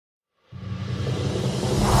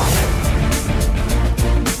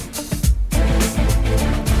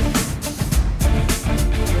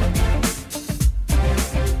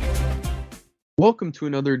Welcome to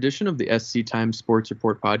another edition of the SC Times Sports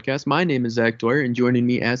Report podcast. My name is Zach Dwyer, and joining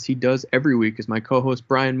me as he does every week is my co-host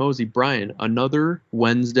Brian Mozey. Brian, another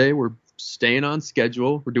Wednesday. We're staying on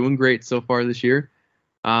schedule. We're doing great so far this year.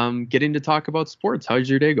 Getting to talk about sports. How's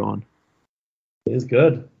your day going? It's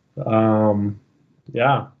good. It's kind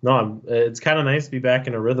of nice to be back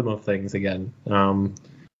in a rhythm of things again.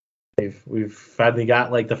 We've finally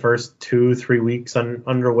got like the first 2-3 weeks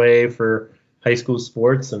underway for high school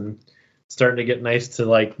sports, and starting to get nice to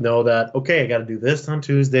like know that, okay, I got to do this on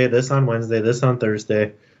Tuesday, this on Wednesday, this on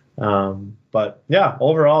Thursday. But yeah,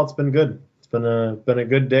 overall it's been good. It's been a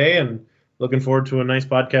good day, and looking forward to a nice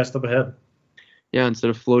podcast up ahead. Yeah, instead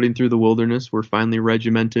of floating through the wilderness, we're finally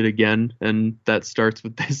regimented again, and that starts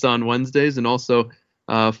with this on Wednesdays and also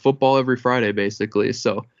football every Friday, basically.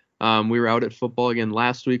 So we were out at football again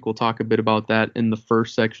last week. We'll talk a bit about that in the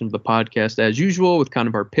first section of the podcast, as usual, with kind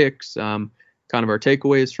of our picks, kind of our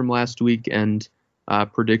takeaways from last week, and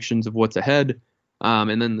predictions of what's ahead.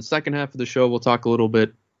 And then the second half of the show, we'll talk a little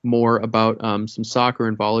bit more about some soccer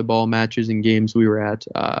and volleyball matches and games we were at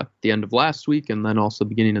the end of last week and then also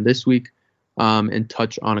beginning of this week, and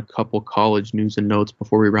touch on a couple college news and notes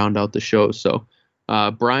before we round out the show. So,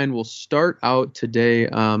 Brian, we'll start out today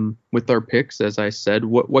with our picks. As I said,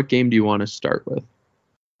 what game do you want to start with?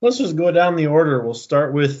 Let's just go down the order. We'll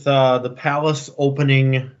start with the Palace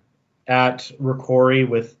opening at Rocori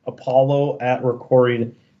with Apollo at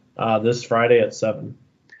Rocori this Friday at 7.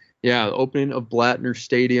 Yeah, the opening of Blattner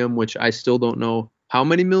Stadium, which I still don't know how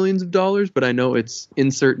many millions of dollars, but I know it's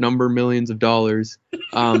insert number millions of dollars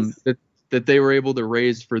that they were able to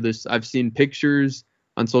raise for this. I've seen pictures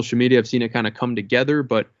on social media. I've seen it kind of come together,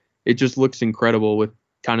 but it just looks incredible with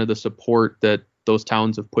kind of the support that those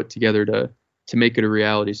towns have put together to make it a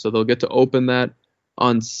reality. So they'll get to open that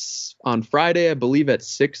on Friday, I believe at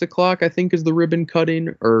 6 o'clock, I think is the ribbon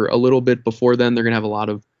cutting, or a little bit before then. They're going to have a lot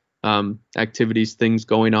of activities, things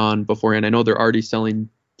going on beforehand. I know they're already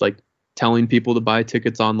telling people to buy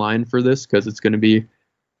tickets online for this because it's going to be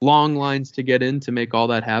long lines to get in to make all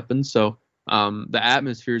that happen. So the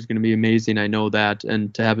atmosphere is going to be amazing. I know that.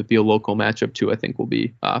 And to have it be a local matchup too, I think will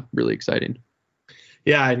be really exciting.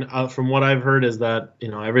 Yeah, and from what I've heard is that,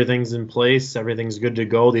 everything's in place, everything's good to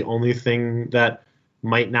go. The only thing that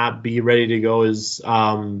might not be ready to go is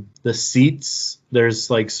the seats. There's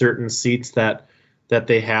like certain seats that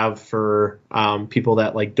they have for people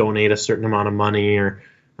that like donate a certain amount of money, or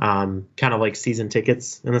kind of like season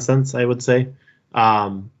tickets in a sense, I would say.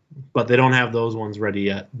 But they don't have those ones ready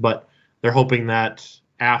yet. But they're hoping that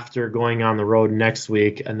after going on the road next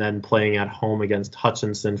week and then playing at home against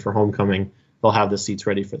Hutchinson for homecoming, they'll have the seats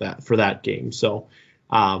ready for that game. So,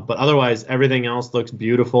 but otherwise, everything else looks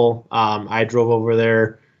beautiful. I drove over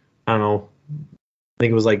there, I don't know, I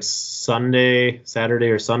think it was like Saturday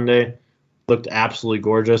or Sunday. Looked absolutely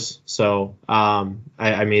gorgeous. So,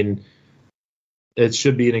 I mean, it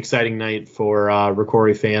should be an exciting night for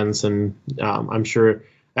Rocori fans. And I'm sure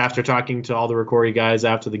after talking to all the Rocori guys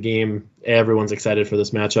after the game, everyone's excited for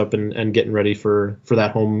this matchup and getting ready for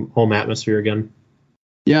that home atmosphere again.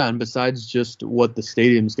 Yeah, and besides just what the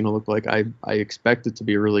stadium's going to look like, I expect it to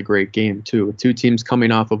be a really great game, too. With two teams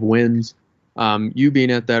coming off of wins, you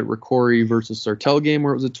being at that Rocori versus Sartell game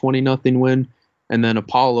where it was a 20-0 win, and then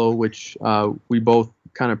Apollo, which we both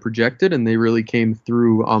kind of projected, and they really came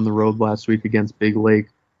through on the road last week against Big Lake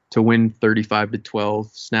to win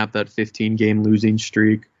 35-12, snap that 15-game losing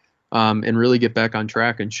streak, and really get back on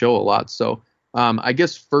track and show a lot. So I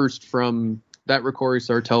guess first from that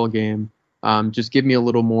Rocori-Sartell game, just give me a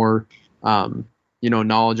little more,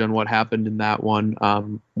 knowledge on what happened in that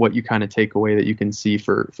one, what you kind of take away that you can see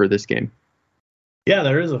for this game. Yeah,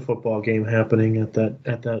 there is a football game happening at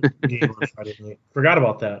that game on Friday night. Forgot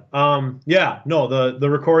about that. The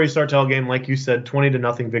Rocori-Sartell game, like you said,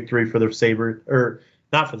 20-0 victory for the Sabres, or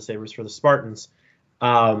not for the Sabres, for the Spartans.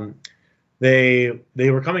 They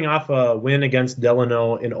were coming off a win against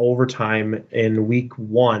Delano in overtime in week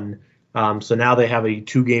 1. So now they have a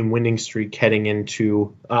 2-game winning streak heading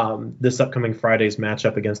into this upcoming Friday's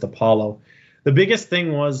matchup against Apollo. The biggest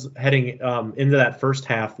thing was heading into that first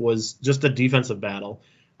half was just a defensive battle.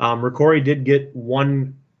 Rocori did get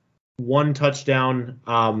one touchdown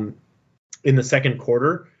in the second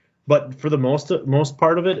quarter, but for the most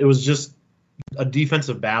part of it, it was just a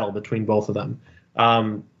defensive battle between both of them.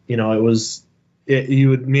 You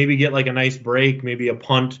would maybe get like a nice break, maybe a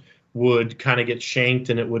punt would kind of get shanked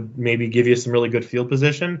and it would maybe give you some really good field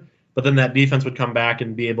position, but then that defense would come back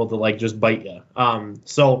and be able to like just bite you.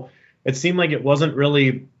 So it seemed like it wasn't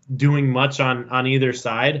really doing much on either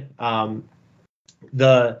side.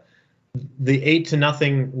 The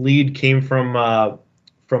 8-0 lead came from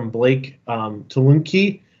from Blake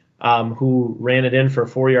Tulunki, who ran it in for a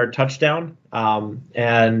 4-yard touchdown.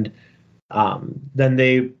 And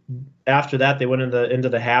then after that, they went into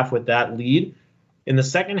the half with that lead. In the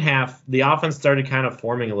second half, the offense started kind of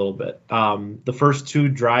forming a little bit. The first 2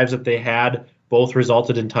 drives that they had both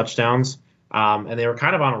resulted in touchdowns, and they were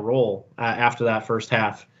kind of on a roll after that first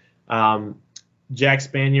half. Jack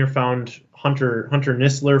Spanier found Hunter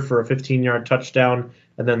Nisler for a 15-yard touchdown,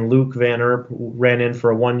 and then Luke Van Erp ran in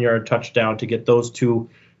for a 1-yard touchdown to get those 2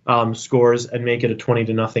 scores and make it a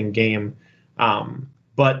 20-0 game.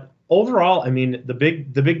 But overall, I mean, the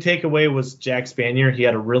big takeaway was Jack Spanier. He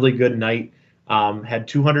had a really good night. Had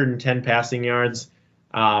 210 passing yards.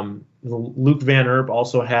 Luke Van Erp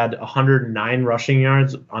also had 109 rushing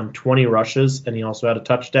yards on 20 rushes, and he also had a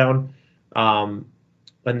touchdown. And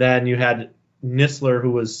then you had Nisler,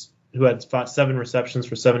 who had 7 receptions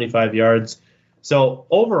for 75 yards. So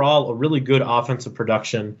overall, a really good offensive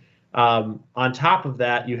production. On top of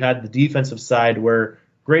that, you had the defensive side where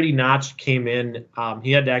Grady Notch came in.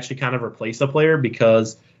 He had to actually kind of replace a player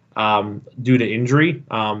because due to injury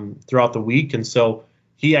throughout the week, and so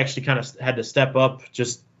he actually kind of had to step up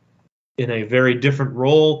just in a very different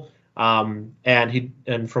role. And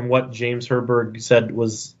from what James Herberg said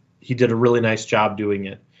was he did a really nice job doing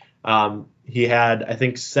it. He had, I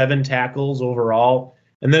think, 7 tackles overall,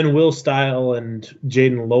 and then Will Stile and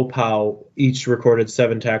Jaden Lopow each recorded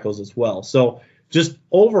 7 tackles as well. So just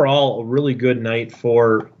overall, a really good night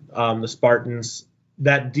for the Spartans.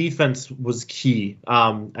 That defense was key.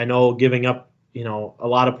 I know giving up, a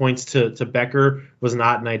lot of points to Becker was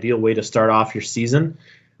not an ideal way to start off your season.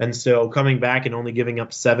 And so coming back and only giving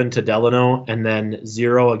up 7 to Delano and then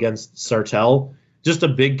 0 against Sartell, just a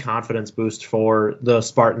big confidence boost for the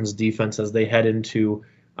Spartans defense as they head into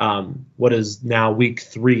what is now week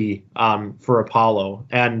 3 for Apollo.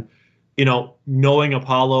 And, knowing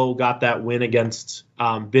Apollo got that win against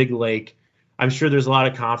Big Lake, I'm sure there's a lot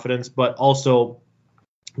of confidence, but also,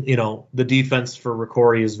 the defense for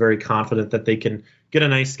Ricori is very confident that they can get a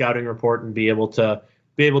nice scouting report and be able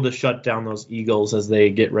to shut down those Eagles as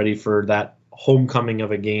they get ready for that homecoming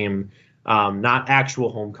of a game. Not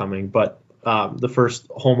actual homecoming, but the first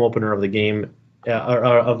home opener of the game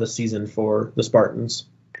of the season for the Spartans.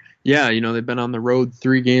 Yeah, they've been on the road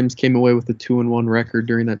 3 games, came away with a 2-1 record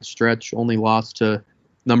during that stretch, only lost to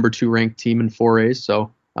number 2 ranked team in 4A.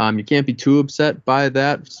 So you can't be too upset by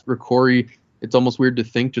that. Ricori, it's almost weird to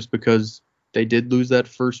think just because they did lose that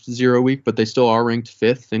first 0 week, but they still are ranked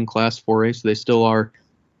 5th in Class 4A. So they still are,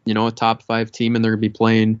 a top 5 team, and they're going to be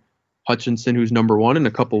playing Hutchinson, who's number 1 in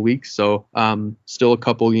a couple weeks. So still a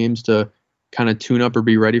couple games to kind of tune up or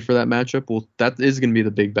be ready for that matchup. Well, that is going to be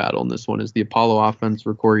the big battle in this one, is the Apollo offense,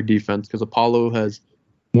 Ricori defense, because Apollo has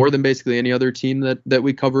more than basically any other team that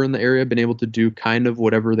we cover in the area been able to do kind of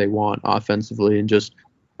whatever they want offensively in just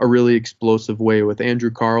a really explosive way, with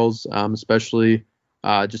Andrew Carls, especially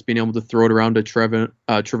just being able to throw it around to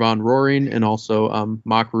Trevon Roaring and also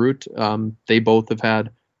Mock Root. They both have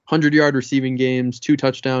had 100-yard receiving games, 2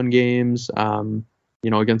 touchdown games.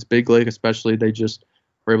 Against Big Lake especially, they just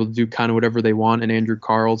were able to do kind of whatever they want, and Andrew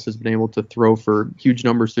Carls has been able to throw for huge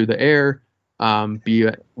numbers through the air, be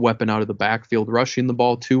a weapon out of the backfield, rushing the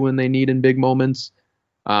ball too when they need in big moments.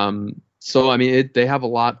 They have a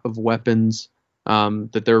lot of weapons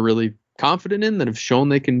that they're really confident in, that have shown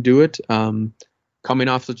they can do it. Coming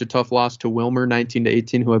off such a tough loss to Wilmer,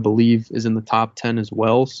 19-18, who I believe is in the top 10 as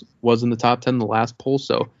well, was in the top 10 in the last poll.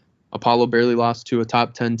 So Apollo barely lost to a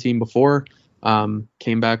top 10 team before.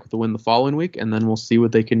 Came back with a win the following week, and then we'll see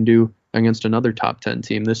what they can do against another top 10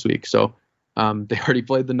 team this week. So they already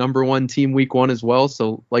played the number 1 team week 1 as well.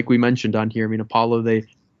 So like we mentioned on here, Apollo,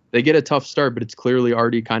 they get a tough start, but it's clearly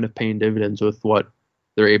already kind of paying dividends with what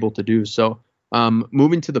they're able to do. So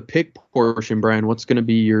moving to the pick portion, Brian, what's going to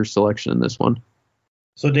be your selection in this one?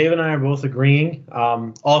 So Dave and I are both agreeing.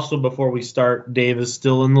 Also, before we start, Dave is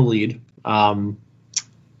still in the lead.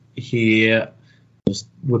 He just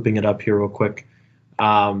whipping it up here real quick.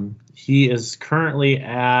 He is currently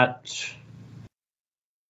at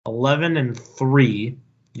 11-3.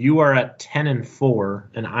 You are at 10-4,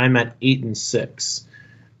 and I'm at 8-6.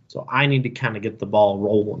 So I need to kind of get the ball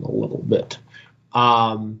rolling a little bit.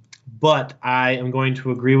 But I am going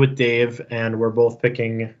to agree with Dave, and we're both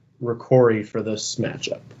picking Ricori for this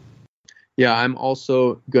matchup. Yeah, I'm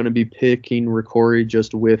also going to be picking Ricori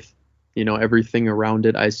just with, everything around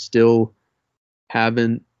it. I still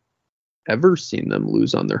haven't ever seen them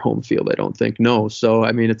lose on their home field, I don't think. No. So,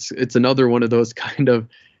 it's another one of those kind of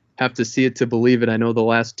have to see it to believe it. I know the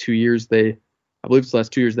last 2 years they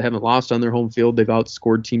haven't lost on their home field. They've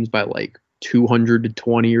outscored teams by like 200 to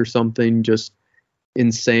 20 or something. Just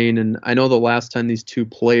insane. And I know the last time these two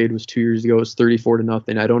played was 2 years ago. It was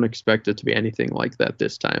 34-0. I don't expect it to be anything like that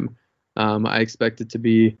this time. I expect it to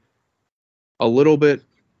be a little bit,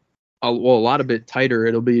 a lot of bit tighter.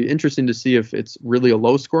 It'll be interesting to see if it's really a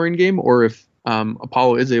low-scoring game or if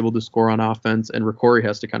Apollo is able to score on offense and Ricori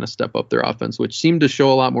has to kind of step up their offense, which seemed to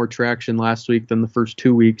show a lot more traction last week than the first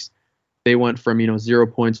 2 weeks. They went from 0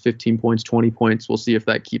 points, 15 points, 20 points. We'll see if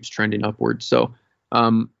that keeps trending upwards. So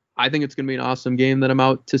I think it's going to be an awesome game that I'm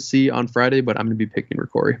out to see on Friday, but I'm going to be picking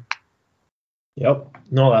Ricori. Yep.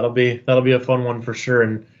 No, that'll be a fun one for sure.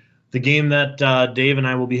 And the game that Dave and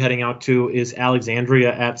I will be heading out to is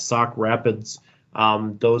Alexandria at Sauk Rapids.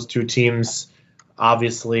 Those two teams,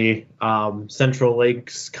 obviously, Central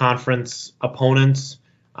Lakes Conference opponents.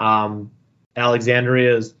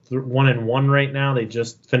 Alexandria is 1-1 right now. They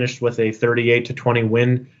just finished with a 38-20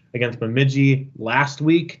 win against Bemidji last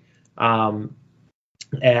week. And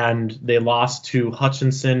they lost to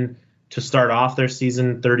Hutchinson to start off their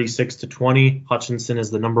season 36-20. Hutchinson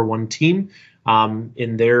is the number one team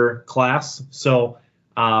in their class. So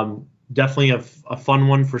definitely a fun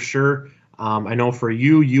one for sure. I know for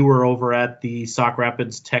you were over at the Sauk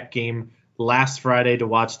Rapids Tech game last Friday to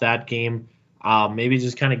watch that game. Maybe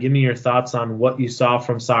just kind of give me your thoughts on what you saw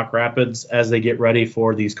from Sauk Rapids as they get ready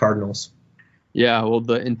for these Cardinals. Yeah, well,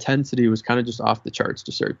 the intensity was kind of just off the charts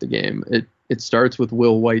to start the game. It starts with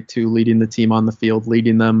Will White, too, leading the team on the field,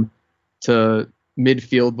 leading them to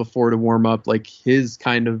midfield before to warm up. Like, his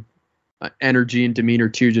kind of energy and demeanor,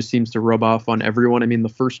 too, just seems to rub off on everyone. I mean, the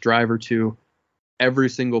first drive or two, every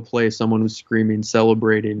single play, someone was screaming,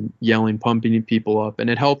 celebrating, yelling, pumping people up. And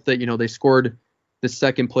it helped that, they scored the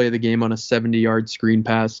second play of the game on a 70-yard screen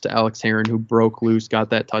pass to Alex Heron, who broke loose,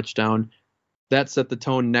 got that touchdown. That set the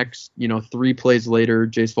tone. Next, 3 plays later,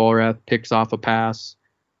 Jace Vollrath picks off a pass,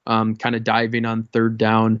 kind of diving on third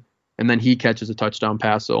down, and then he catches a touchdown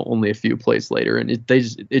pass so only a few plays later. And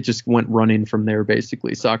it just went running from there,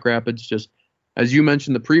 basically. Sauk Rapids just, as you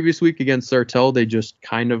mentioned the previous week against Sartell, they just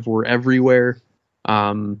kind of were everywhere.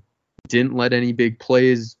 Didn't let any big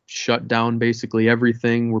plays shut down basically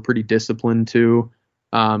everything. Were pretty disciplined too,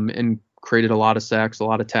 and created a lot of sacks, a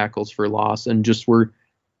lot of tackles for loss, and just were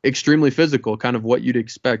extremely physical, kind of what you'd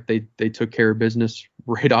expect. They took care of business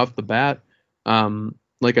right off the bat.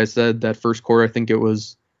 Like I said, that first quarter, I think it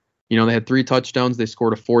was, they had 3 touchdowns. They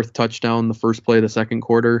scored a 4th touchdown the first play of the second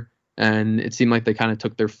quarter, and it seemed like they kind of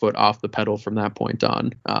took their foot off the pedal from that point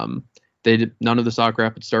on. None of the Sauk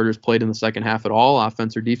Rapids starters played in the second half at all,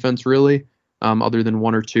 offense or defense really, other than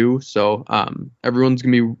 1 or 2. So everyone's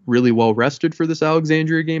going to be really well rested for this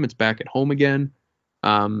Alexandria game. It's back at home again.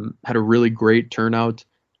 Had a really great turnout.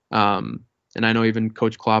 And I know even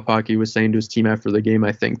Coach Klopp-Hockey was saying to his team after the game,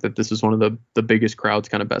 I think that this is one of the biggest crowds,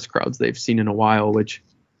 kind of best crowds they've seen in a while, which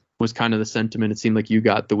was kind of the sentiment it seemed like you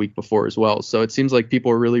got the week before as well. So it seems like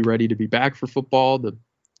people are really ready to be back for football. The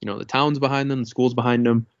town's behind them, the school's behind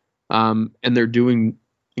them. And they're doing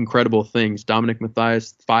incredible things. Dominic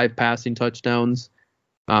Mathias, 5 passing touchdowns.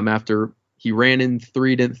 After he ran in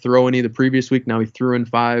 3, didn't throw any the previous week. Now he threw in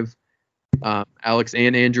 5. Alex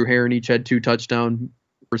and Andrew Heron each had 2 touchdown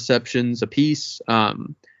receptions apiece.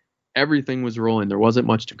 Everything was rolling. There wasn't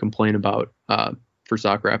much to complain about for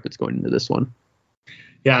Sauk Rapids going into this one.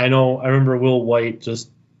 Yeah, I know. I remember Will White,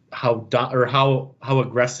 just how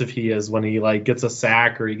aggressive he is when he gets a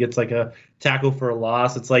sack or he gets a tackle for a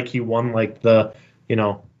loss. It's like he won the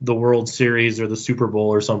World Series or the Super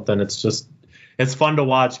Bowl or something. It's fun to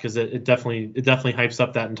watch because it definitely hypes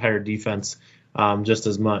up that entire defense just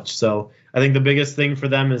as much. So I think the biggest thing for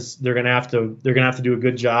them is they're gonna have to do a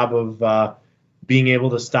good job of being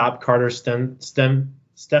able to stop Carter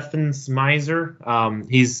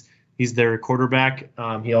Steffensmeiser. He's their quarterback.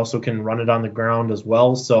 He also can run it on the ground as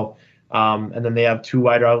well. So and then they have 2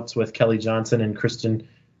 wideouts with Kelly Johnson and Kristen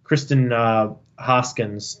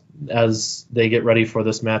Hoskins as they get ready for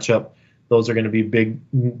this matchup. Those are going to be big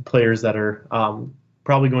players that are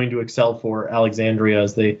probably going to excel for Alexandria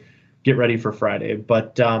as they get ready for Friday.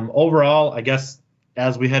 But overall, I guess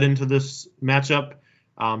as we head into this matchup,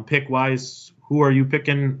 pick-wise, who are you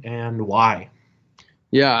picking and why?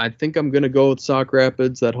 Yeah, I think I'm going to go with Sauk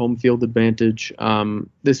Rapids, that home field advantage.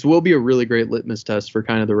 This will be a really great litmus test for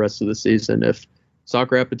kind of the rest of the season. If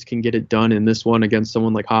Sauk Rapids can get it done in this one against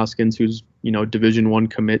someone like Hoskins, who's, Division I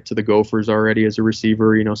commit to the Gophers already as a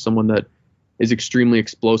receiver, someone that is extremely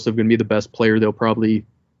explosive, going to be the best player they'll probably,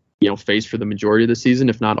 face for the majority of the season,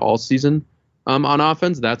 if not all season, on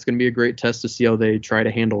offense. That's going to be a great test to see how they try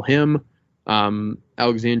to handle him.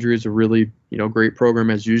 Alexandria is a really, great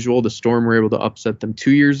program as usual. The Storm were able to upset them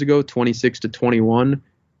 2 years ago, 26-21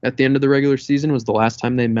 at the end of the regular season was the last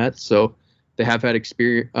time they met. So they have had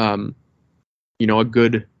experience, a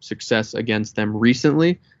good success against them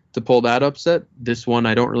recently to pull that upset. This one,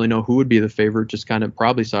 I don't really know who would be the favorite, just kind of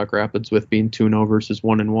probably Sauk Rapids with being 2-0 versus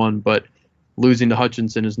 1-1, but losing to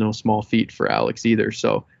Hutchinson is no small feat for Alex either.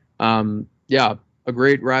 So, a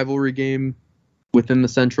great rivalry game within the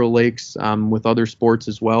Central Lakes, with other sports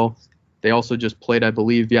as well. They also just played, I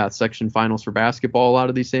believe, section finals for basketball. A lot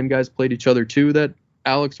of these same guys played each other too that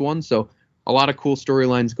Alex won. So a lot of cool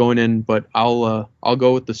storylines going in, but I'll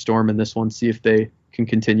go with the Storm in this one, see if they can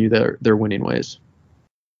continue their winning ways.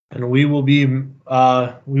 And we will be in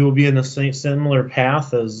the same similar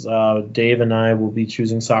path as Dave and I will be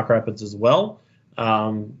choosing Sauk Rapids as well.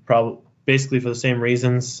 Probably basically for the same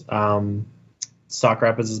reasons. Sauk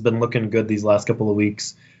Rapids has been looking good these last couple of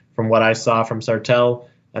weeks from what I saw from Sartell,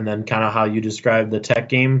 and then kind of how you described the Tech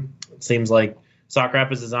game. It seems like Sauk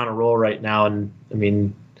Rapids is on a roll right now, and I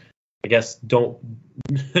mean, I guess don't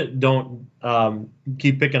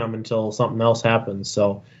keep picking them until something else happens.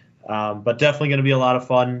 So, but definitely going to be a lot of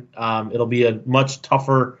fun. It'll be a much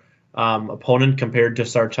tougher opponent compared to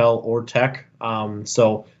Sartell or Tech.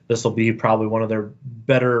 So this will be probably one of their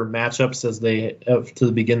better matchups as they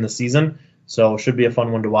to begin the season. So should be a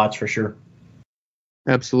fun one to watch for sure.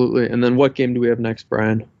 Absolutely. And then what game do we have next,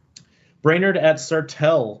 Brian? Brainerd at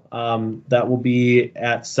Sartell. That will be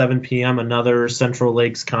at 7 p.m. Another Central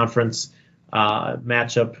Lakes Conference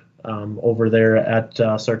matchup over there at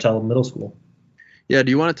Sartell Middle School. Yeah, do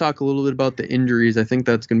you want to talk a little bit about the injuries? I think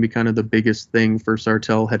that's going to be kind of the biggest thing for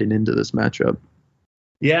Sartell heading into this matchup.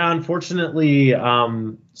 Yeah, unfortunately,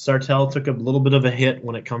 Sartell took a little bit of a hit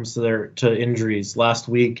when it comes to injuries. Last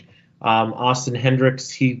week, Austin Hendricks,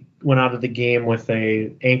 he went out of the game with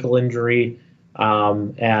a ankle injury,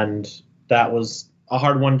 and that was a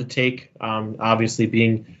hard one to take. Obviously,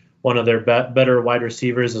 being one of their better wide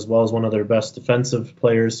receivers as well as one of their best defensive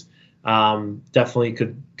players, definitely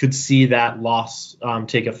could see that loss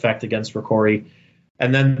take effect against Rocori.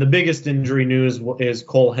 And then the biggest injury news is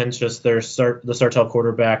Cole Henches, the Sartell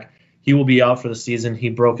quarterback. He will be out for the season. He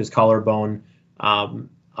broke his collarbone on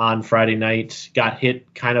Friday night, got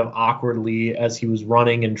hit kind of awkwardly as he was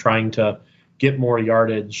running and trying to get more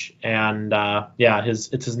yardage. And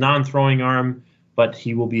it's his non-throwing arm, but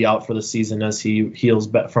he will be out for the season as he heals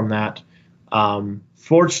from that.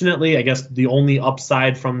 Fortunately, I guess the only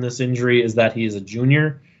upside from this injury is that he is a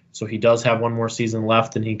junior, so he does have one more season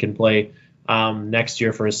left and he can play next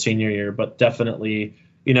year for his senior year. But definitely,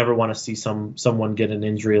 you never want to see someone get an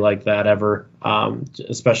injury like that ever,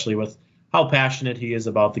 especially with how passionate he is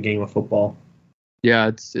about the game of football. Yeah,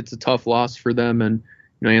 it's a tough loss for them, and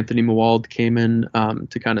Anthony Mawald came in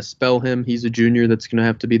to kind of spell him. He's a junior that's going to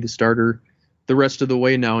have to be the starter the rest of the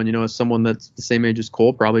way now, and as someone that's the same age as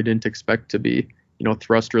Cole, probably didn't expect to be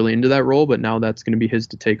thrust really into that role, but now that's going to be his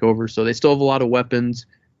to take over. So they still have a lot of weapons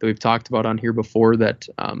that we've talked about on here before that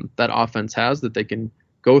that offense has that they can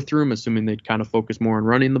go through. I'm assuming they'd kind of focus more on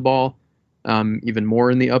running the ball, even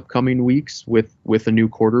more in the upcoming weeks with a new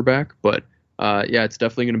quarterback. But it's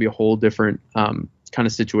definitely going to be a whole different kind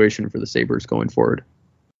of situation for the Sabres going forward.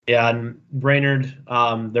 Yeah, and Brainerd,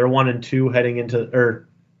 they're 1-2 heading into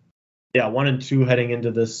 1-2 heading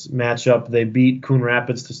into this matchup. They beat Coon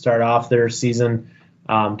Rapids to start off their season,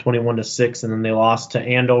 21-6, and then they lost to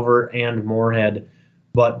Andover and Moorhead.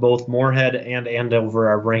 But both Moorhead and Andover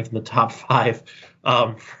are ranked in the top 5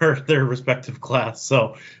 for their respective class.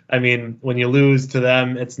 So, I mean, when you lose to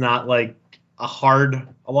them, it's not like a hard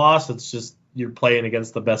loss. It's just you're playing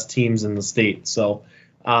against the best teams in the state. So,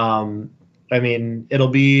 I mean, it'll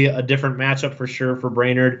be a different matchup for sure for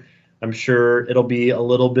Brainerd. I'm sure it'll be a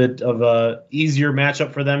little bit of a easier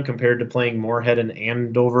matchup for them compared to playing Moorhead and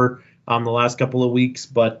Andover the last couple of weeks.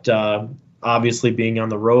 But obviously being on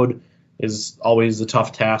the road is always a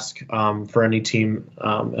tough task for any team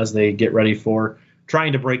as they get ready for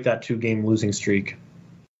trying to break that 2-game losing streak.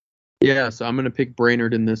 Yeah, so I'm going to pick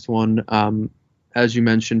Brainerd in this one. As you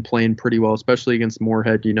mentioned, playing pretty well, especially against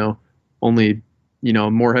Moorhead. Moorhead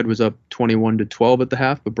was up 21-12 at the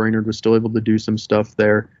half, but Brainerd was still able to do some stuff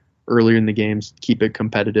there earlier in the games, keep it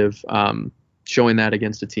competitive. Showing that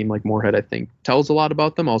against a team like Moorhead, I think, tells a lot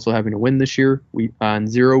about them. Also having a win this year in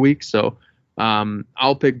 0 weeks. So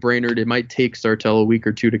I'll pick Brainerd. It might take Sartell a week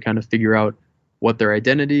or two to kind of figure out what their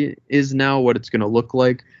identity is now, what it's going to look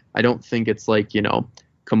like. I don't think it's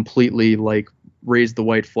completely raise the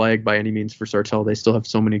white flag by any means for Sartell. They still have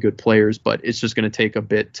so many good players, but it's just going to take a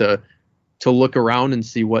bit to look around and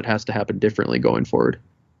see what has to happen differently going forward.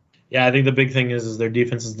 Yeah, I think the big thing is their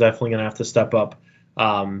defense is definitely going to have to step up.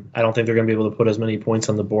 I don't think they're going to be able to put as many points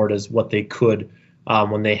on the board as what they could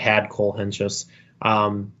when they had Cole Henches.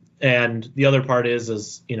 And the other part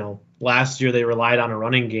is last year they relied on a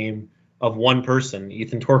running game of one person,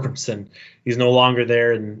 Ethan Torkelson. He's no longer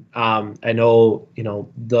there, and I know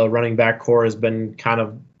the running back core has been kind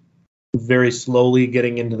of very slowly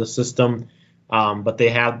getting into the system, but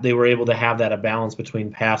they were able to have that balance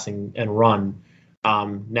between passing and run.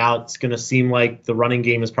 Now it's going to seem like the running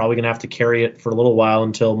game is probably going to have to carry it for a little while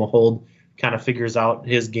until Mahold kind of figures out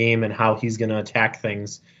his game and how he's going to attack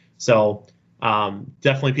things. So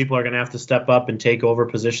definitely people are going to have to step up and take over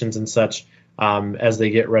positions and such as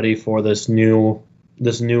they get ready for this new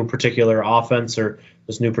particular offense or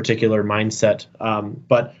this new particular mindset.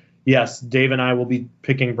 But yes, Dave and I will be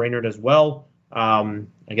picking Brainerd as well. I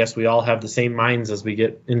guess we all have the same minds as we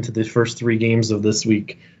get into the first 3 games of this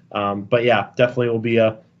week. But yeah, definitely will be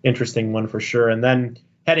a interesting one for sure. And then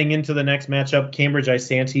heading into the next matchup, Cambridge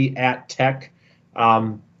Isanti at Tech.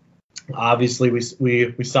 Obviously,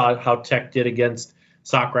 we saw how Tech did against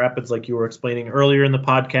Sauk Rapids, like you were explaining earlier in the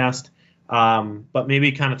podcast. But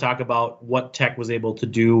maybe kind of talk about what Tech was able to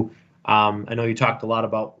do. I know you talked a lot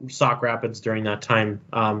about Sauk Rapids during that time.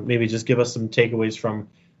 Maybe just give us some takeaways from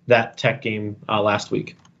that Tech game last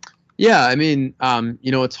week. Yeah, I mean,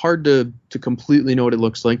 it's hard to completely know what it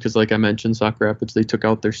looks like because, like I mentioned, Sauk Rapids, they took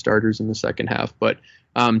out their starters in the second half. But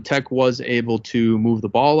Tech was able to move the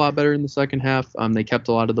ball a lot better in the second half. They kept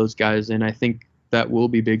a lot of those guys in. I think that will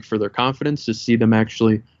be big for their confidence to see them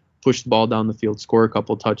actually push the ball down the field, score a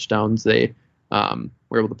couple touchdowns. They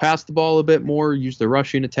were able to pass the ball a bit more, use the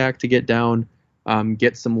rushing attack to get down,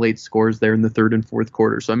 get some late scores there in the third and fourth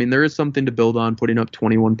quarter. So, I mean, there is something to build on. Putting up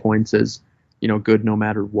 21 points is good no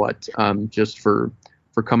matter what, just for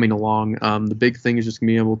coming along. The big thing is just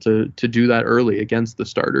being able to do that early against the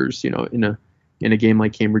starters, in a game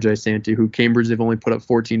like Cambridge Isanti, who Cambridge, they've only put up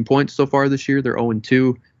 14 points so far this year. They're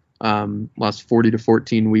 0-2, lost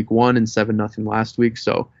 40-14 week 1 and 7-0 last week.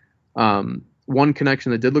 So one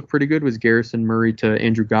connection that did look pretty good was Garrison Murray to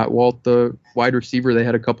Andrew Gottwalt, the wide receiver. They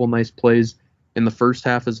had a couple nice plays in the first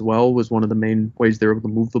half as well, was one of the main ways they were able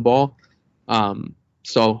to move the ball.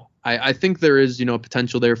 So I think there is,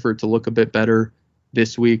 potential there for it to look a bit better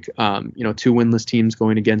this week. 2 winless teams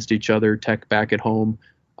going against each other, Tech back at home.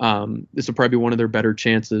 This will probably be one of their better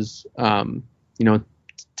chances,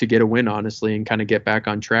 to get a win, honestly, and kind of get back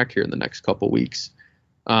on track here in the next couple weeks.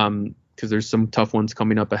 Because there's some tough ones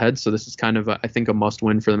coming up ahead. So this is kind of, I think, a must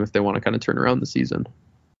win for them if they want to kind of turn around the season.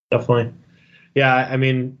 Definitely. Yeah, I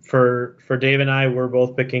mean, for Dave and I, we're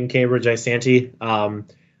both picking Cambridge Isanti. Kind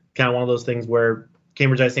of one of those things where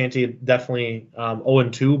Cambridge Isanti definitely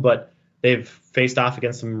 0-2, but they've faced off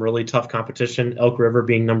against some really tough competition, Elk River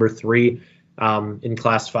being number 3 in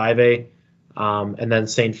Class 5A, and then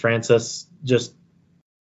St. Francis just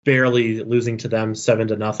barely losing to them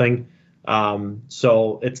 7-0.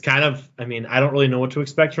 So it's kind of, I mean, I don't really know what to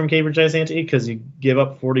expect from Cambridge Isanti because you give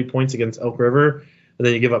up 40 points against Elk River, and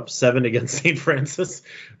then you give up 7 against St. Francis.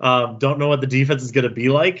 Don't know what the defense is going to be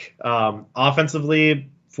like. Offensively,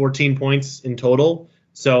 14 points in total.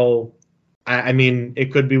 So, I mean,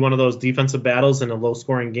 it could be one of those defensive battles in a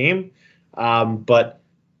low-scoring game. But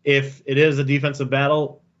if it is a defensive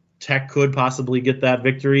battle, Tech could possibly get that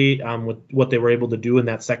victory with what they were able to do in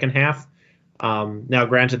that second half. Now,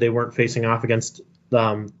 granted, they weren't facing off against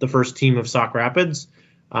the first team of Sauk Rapids.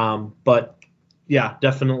 But, yeah,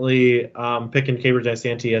 definitely picking Cambridge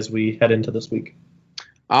Isanti as we head into this week.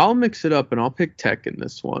 I'll mix it up, and I'll pick Tech in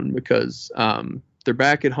this one because they're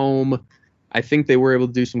back at home. I think they were able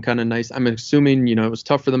to do some kind of nice. I'm assuming, it was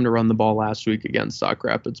tough for them to run the ball last week against Sauk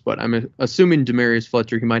Rapids, but I'm assuming Demarius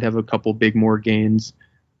Fletcher, he might have a couple big more gains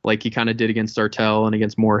like he kind of did against Sartell and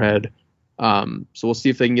against Moorhead. So we'll see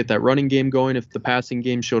if they can get that running game going. If the passing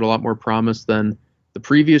game showed a lot more promise than the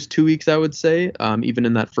previous 2 weeks, I would say, even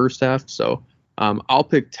in that first half. So I'll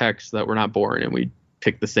pick Tech so that we're not boring and we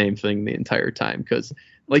pick the same thing the entire time. Because,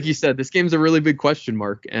 like you said, this game's a really big question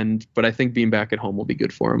mark. But I think being back at home will be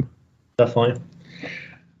good for him. Definitely.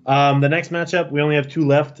 The next matchup, we only have 2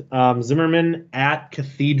 left. Zimmerman at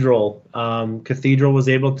Cathedral. Cathedral was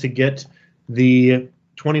able to get the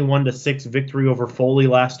 21-6 victory over Foley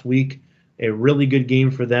last week. A really good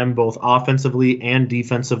game for them, both offensively and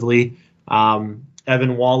defensively.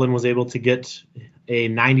 Evan Wallen was able to get a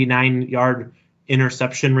 99-yard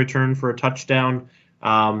interception return for a touchdown.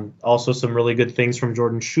 Also some really good things from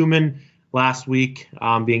Jordan Schumann last week,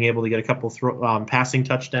 being able to get a couple passing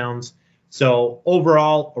touchdowns. So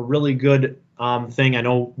overall, a really good thing. I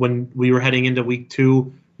know when we were heading into week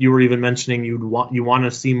 2, you were even mentioning you want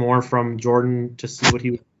to see more from Jordan to see what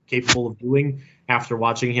he was capable of doing after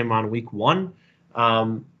watching him on week 1.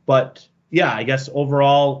 But yeah, I guess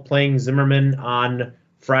overall playing Zimmerman on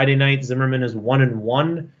Friday night, Zimmerman is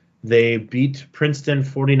 1-1. They beat Princeton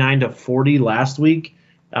 49-40 last week,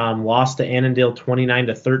 lost to Annandale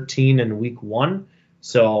 29-13 in week 1.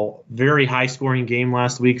 So very high-scoring game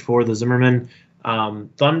last week for the Zimmerman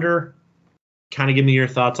Thunder. Kind of give me your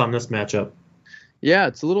thoughts on this matchup. Yeah,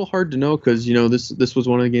 it's a little hard to know because this was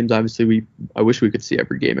one of the games. Obviously, I wish we could see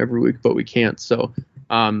every game every week, but we can't. So,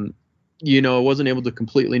 I wasn't able to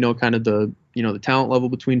completely know kind of the talent level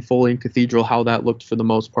between Foley and Cathedral, how that looked for the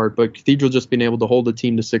most part. But Cathedral just being able to hold the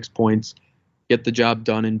team to 6 points, get the job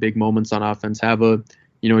done in big moments on offense, have a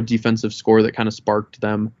defensive score that kind of sparked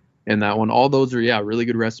them in that one. All those are really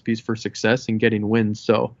good recipes for success and getting wins.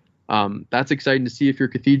 So that's exciting to see if you're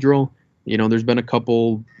Cathedral. There's been a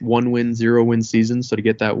couple 1-win, 0-win seasons, so to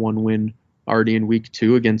get that 1 win already in week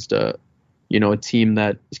 2 against a team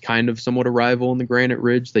that is kind of somewhat a rival in the Granite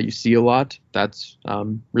Ridge that you see a lot, that's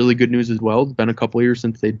really good news as well. It's been a couple years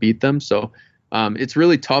since they beat them, so it's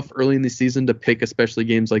really tough early in the season to pick, especially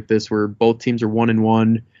games like this where both teams are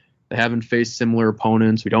 1-1. They haven't faced similar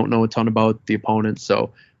opponents. We don't know a ton about the opponents,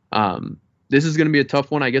 so this is going to be a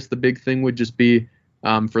tough one. I guess the big thing would just be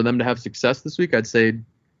for them to have success this week. I'd say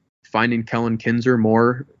finding Kellen Kinzer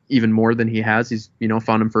even more than he has. He's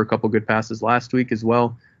found him for a couple good passes last week as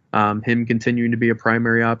well. Him continuing to be a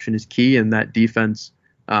primary option is key, and that defense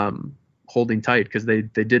holding tight, because they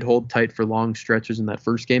did hold tight for long stretches in that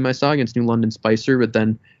first game I saw against New London Spicer, but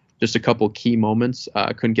then just a couple key moments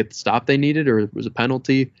couldn't get the stop they needed, or it was a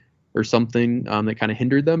penalty or something that kind of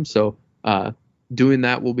hindered them. So doing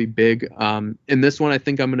that will be big. In this one, I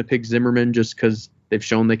think I'm going to pick Zimmerman just because they've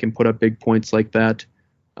shown they can put up big points like that.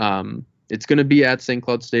 It's going to be at St.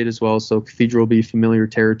 Cloud State as well, so Cathedral will be familiar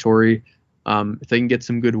territory. If they can get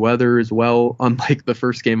some good weather as well, unlike the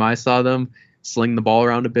first game I saw them sling the ball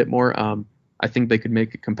around a bit more, I think they could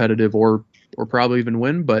make it competitive or probably even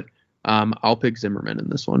win, but I'll pick Zimmerman in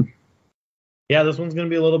this one. Yeah, this one's going to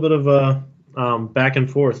be a little bit of a back and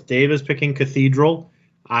forth. Dave is picking Cathedral.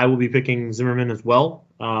 I will be picking Zimmerman as well.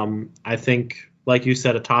 I think, like you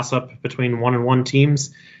said, a toss-up between 1-1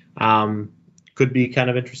 teams. Could be kind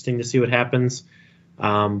of interesting to see what happens.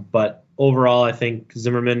 But overall, I think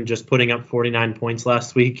Zimmerman just putting up 49 points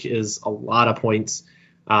last week is a lot of points.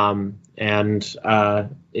 And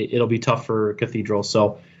it'll be tough for Cathedral.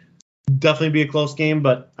 So definitely be a close game,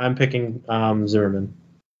 but I'm picking Zimmerman.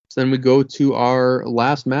 So then we go to our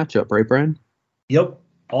last matchup, right, Brian? Yep.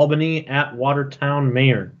 Albany at Watertown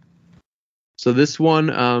Mayor. So this one,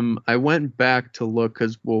 I went back to look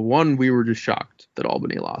because, well, one, we were just shocked that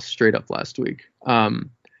Albany lost straight up last week.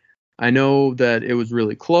 I know that it was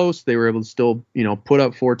really close. They were able to still, put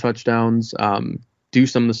up 4 touchdowns, do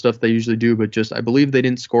some of the stuff they usually do, but just I believe they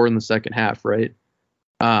didn't score in the second half, right?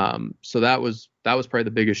 So that was probably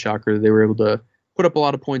the biggest shocker. They were able to put up a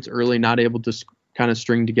lot of points early, not able to kind of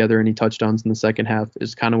string together any touchdowns in the second half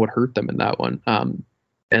is kind of what hurt them in that one.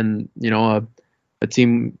 And a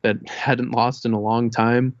team that hadn't lost in a long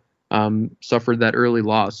time suffered that early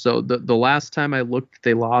loss. So the last time I looked,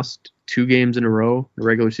 they lost 2 games in a row in the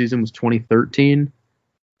regular season was 2013,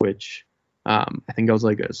 which I think I was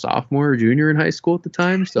like a sophomore or junior in high school at the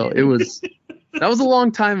time. So that was a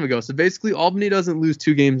long time ago. So basically Albany doesn't lose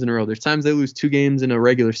 2 games in a row. There's times they lose 2 games in a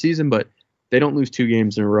regular season, but they don't lose 2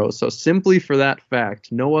 games in a row. So simply for that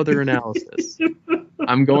fact, no other analysis,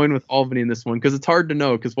 I'm going with Albany in this one because it's hard to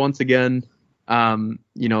know. Because once again,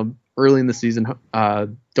 early in the season,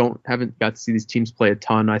 haven't got to see these teams play a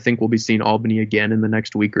ton. I think we'll be seeing Albany again in the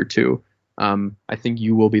next week or two. I think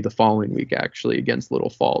you will be the following week actually against Little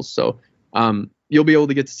Falls. So you'll be able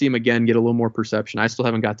to get to see them again, get a little more perception. I still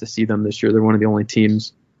haven't got to see them this year. They're one of the only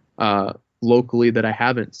teams locally that I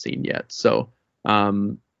haven't seen yet. So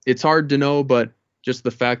it's hard to know, but just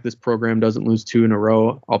the fact this program doesn't lose 2 in a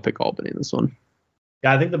row, I'll pick Albany in this one.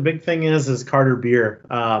 Yeah, I think the big thing is Carter Beer.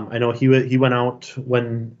 I know he went out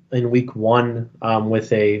in week 1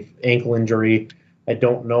 with a ankle injury. I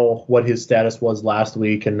don't know what his status was last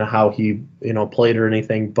week and how he played or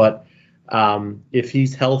anything, but if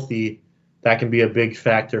he's healthy, that can be a big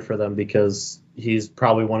factor for them because he's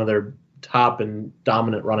probably one of their top and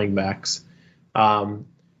dominant running backs.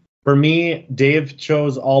 For me, Dave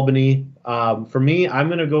chose Albany. For me, I'm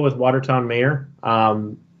going to go with Watertown Mayor.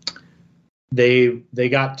 They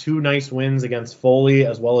got 2 nice wins against Foley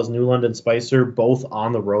as well as New London Spicer, both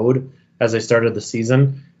on the road as they started the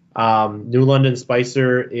season. New London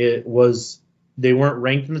Spicer, they weren't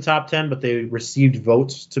ranked in the top 10, but they received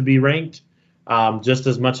votes to be ranked. Just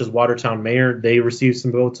as much as Watertown Mayor, they received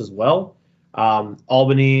some votes as well.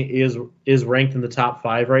 Albany is ranked in the top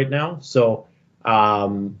 5 right now, so I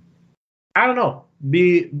don't know.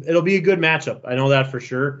 It'll be a good matchup. I know that for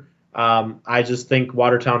sure. I just think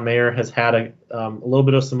Watertown Mayor has had a little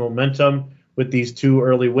bit of some momentum with these 2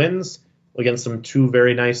 early wins against some 2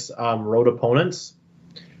 very nice road opponents.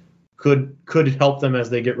 Could help them as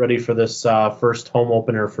they get ready for this first home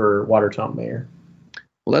opener for Watertown Mayor.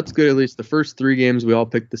 Well, that's good. At least the first 3 games we all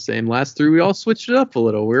picked the same. Last 3 we all switched it up a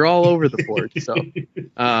little. We were all over the board. So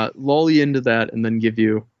lull you into that and then give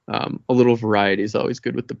you a little variety is always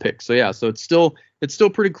good with the pick. So yeah, so it's still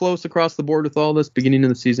pretty close across the board with all this. Beginning of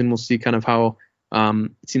the season, we'll see kind of how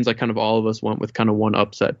it seems like kind of all of us went with kind of one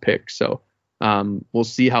upset pick. So we'll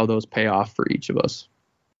see how those pay off for each of us.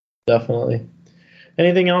 Definitely.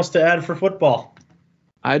 Anything else to add for football?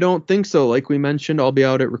 I don't think so. Like we mentioned, I'll be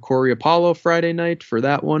out at Ricori Apollo Friday night for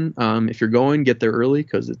that one. If you're going, get there early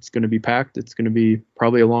because it's going to be packed. It's going to be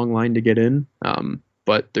probably a long line to get in,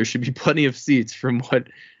 but there should be plenty of seats from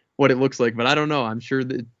what it looks like. But I don't know. I'm sure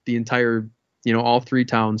that the entire, all 3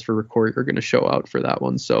 towns for Ricori are going to show out for that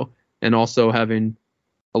one. So, and also having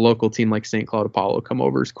a local team like St. Cloud Apollo come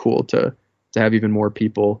over is cool to have even more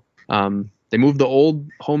people. They moved the old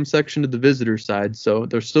home section to the visitor side, so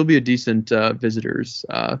there'll still be a decent visitors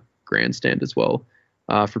grandstand as well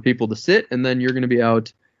for people to sit. And then you're going to be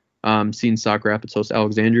out seeing Sauk Rapids host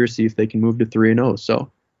Alexandria, see if they can move to 3-0.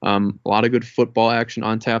 So a lot of good football action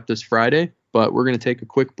on tap this Friday. But we're going to take a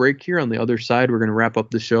quick break here. On the other side, we're going to wrap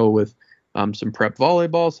up the show with some prep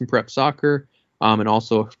volleyball, some prep soccer, and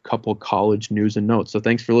also a couple college news and notes. So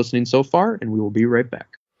thanks for listening so far, and we will be right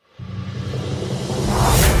back.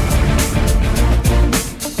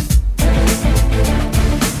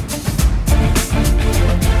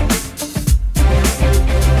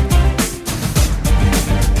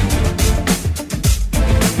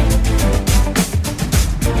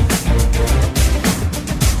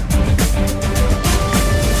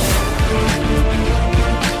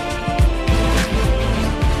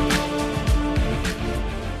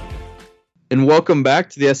 And welcome back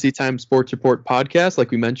to the SC Times Sports Report podcast.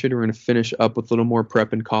 Like we mentioned, we're going to finish up with a little more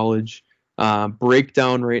prep and college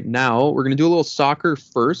breakdown right now. We're going to do a little soccer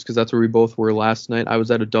first because that's where we both were last night. I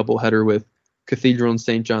was at a doubleheader with Cathedral and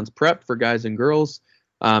St. John's Prep for guys and girls,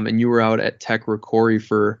 and you were out at Tech Ricori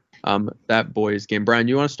for that boys game. Brian,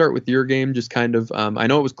 you want to start with your game? Just kind of, I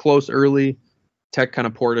know it was close early. Tech kind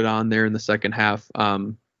of poured it on there in the second half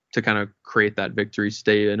to kind of create that victory,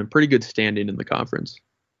 stay in a pretty good standing in the conference.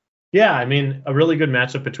 Yeah, I mean, a really good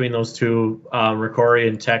matchup between those two, Ricori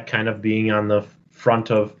and Tech kind of being on the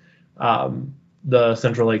front of the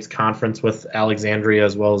Central Lakes Conference with Alexandria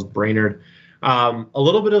as well as Brainerd. A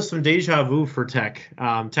little bit of some deja vu for Tech.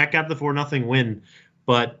 Tech got the 4-0 win,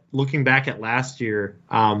 but looking back at last year,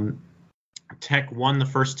 Tech won the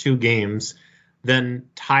first 2 games, then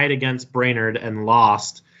tied against Brainerd and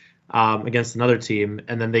lost against another team,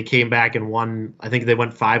 and then they came back and won. I think they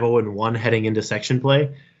went 5-0-1 heading into section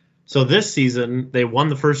play. So this season, they won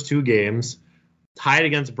the first 2 games, tied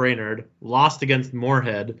against Brainerd, lost against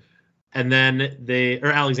Moorhead, and then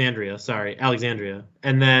Alexandria.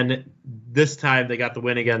 And then this time they got the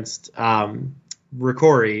win against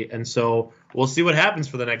Ricori. And so we'll see what happens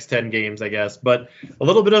for the next 10 games, I guess. But a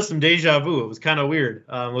little bit of some deja vu. It was kind of weird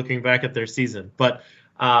looking back at their season. But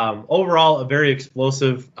overall, a very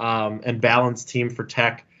explosive and balanced team for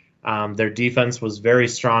Tech. Their defense was very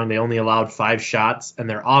strong. They only allowed 5 shots, and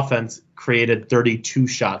their offense created 32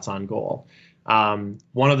 shots on goal. One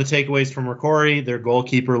of the takeaways from Ricori, their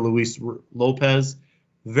goalkeeper, Luis Lopez,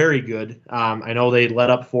 very good. I know they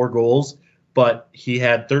let up 4 goals, but he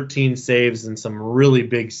had 13 saves and some really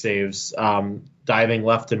big saves, diving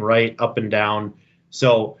left and right, up and down.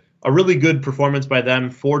 So a really good performance by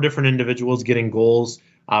them. 4 different individuals getting goals,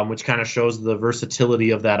 which kind of shows the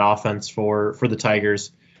versatility of that offense for the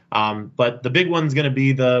Tigers. But the big one's going to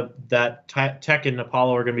be that Tech and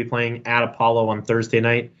Apollo are going to be playing at Apollo on Thursday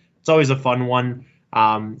night. It's always a fun one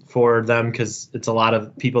for them because it's a lot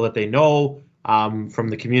of people that they know from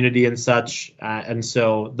the community and such. And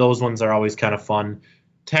so those ones are always kind of fun.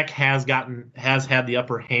 Tech has had the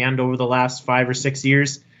upper hand over the last 5 or 6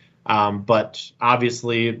 years. But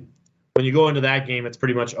obviously when you go into that game, it's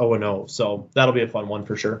pretty much 0-0. So that'll be a fun one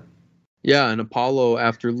for sure. Yeah, and Apollo,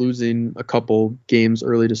 after losing a couple games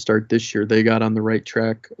early to start this year, they got on the right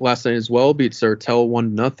track last night as well. Beat Sartell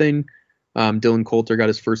 1-0. Dylan Coulter got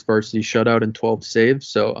his first varsity shutout and 12 saves.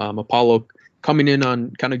 So Apollo coming in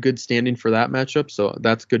on kind of good standing for that matchup. So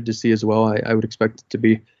that's good to see as well. I would expect it to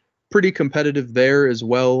be pretty competitive there as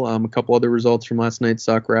well. A couple other results from last night.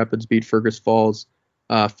 Sauk Rapids beat Fergus Falls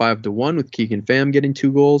 5-1 with Keegan Pham getting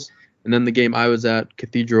 2 goals. And then the game I was at,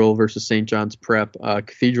 Cathedral versus St. John's Prep.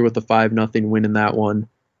 Cathedral with a 5-0 win in that one.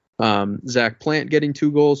 Zach Plant getting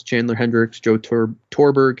 2 goals, Chandler Hendricks, Joe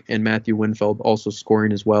Torberg, and Matthew Winfeld also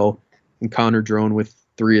scoring as well, and Connor Drone with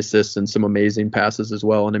 3 assists and some amazing passes as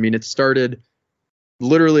well. And I mean, it started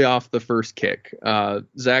literally off the first kick.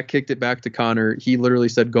 Zach kicked it back to Connor. He literally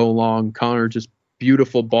said, "Go long." Connor just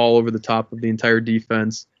beautiful ball over the top of the entire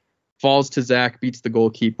defense. Falls to Zach, beats the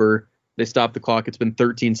goalkeeper. They stop the clock. It's been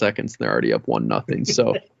 13 seconds. And they're already up 1-0.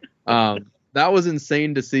 So that was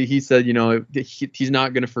insane to see. He said, he's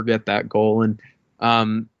not going to forget that goal.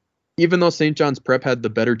 And even though St. John's Prep had the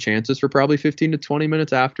better chances for probably 15 to 20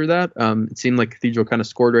 minutes after that, it seemed like Cathedral kind of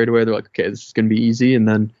scored right away. They're like, okay, this is going to be easy. And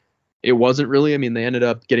then it wasn't really. I mean, they ended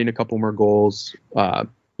up getting a couple more goals,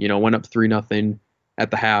 went up 3-0 at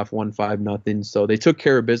the half, won 5-0. So they took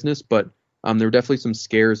care of business, but there were definitely some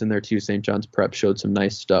scares in there too. St. John's Prep showed some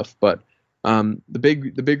nice stuff. But the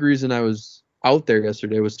big reason I was out there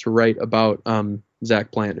yesterday was to write about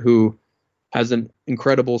Zach Plant, who has an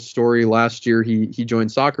incredible story. Last year, he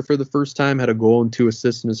joined soccer for the first time, had a goal and 2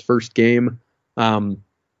 assists in his first game, and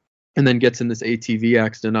then gets in this ATV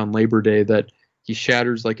accident on Labor Day that he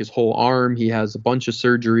shatters like his whole arm. He has a bunch of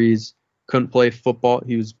surgeries, couldn't play football.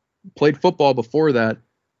 Played football before that,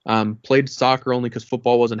 played soccer only because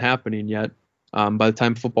football wasn't happening yet. By the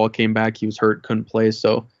time football came back, he was hurt, couldn't play.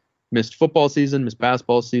 So missed football season, missed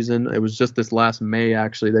basketball season. It was just this last May,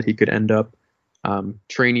 actually, that he could end up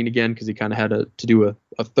training again because he kind of had to do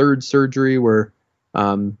a third surgery where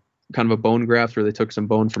kind of a bone graft where they took some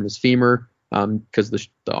bone from his femur because the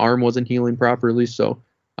arm wasn't healing properly. So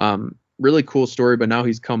really cool story, but now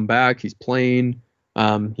he's come back. He's playing.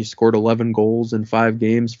 He scored 11 goals in 5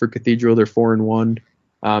 games for Cathedral. They're 4-1.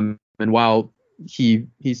 And while he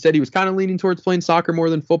said he was kind of leaning towards playing soccer more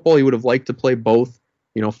than football, he would have liked to play both,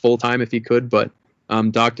 full time if he could. But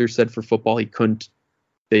doctors said for football he couldn't.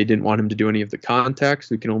 They didn't want him to do any of the contact,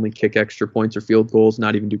 so he can only kick extra points or field goals,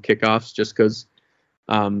 not even do kickoffs, just because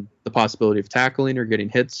the possibility of tackling or getting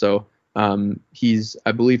hit. So he's,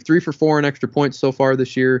 I believe, 3 for 4 in extra points so far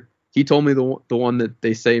this year. He told me the one that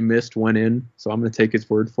they say missed went in, so I'm going to take his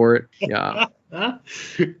word for it. Yeah.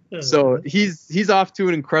 So he's off to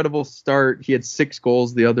an incredible start. He had 6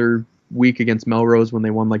 goals the other week against Melrose when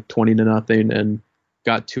they won like 20-0 and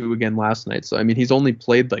got 2 again last night. So, I mean, he's only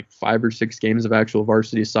played like 5 or 6 games of actual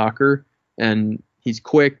varsity soccer, and he's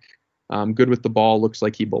quick, good with the ball, looks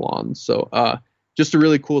like he belongs. So just a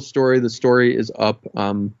really cool story. The story is up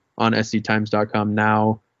on sctimes.com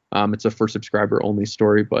now. It's a for subscriber only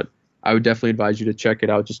story, but I would definitely advise you to check it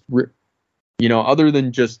out. Just, other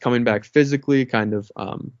than just coming back physically, kind of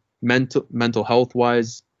mental health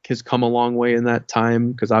wise has come a long way in that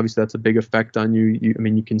time, because obviously that's a big effect on you.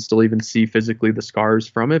 You can still even see physically the scars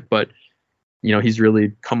from it, but he's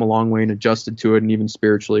really come a long way and adjusted to it, and even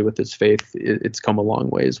spiritually with his faith, it's come a long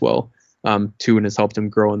way as well too, and has helped him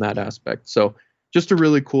grow in that aspect. So just a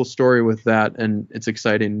really cool story with that, and it's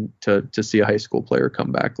exciting to see a high school player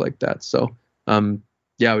come back like that. So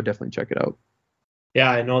I would definitely check it out. Yeah,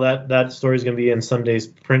 I know that story is going to be in Sunday's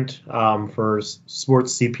print for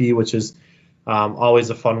Sports CP, which is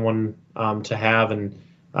always a fun one to have. And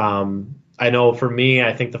I know for me,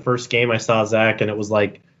 I think the first game I saw Zach, and it was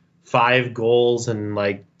like 5 goals and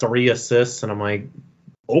like 3 assists, and I'm like,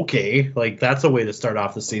 okay, like that's a way to start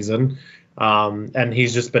off the season. And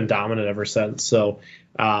he's just been dominant ever since. So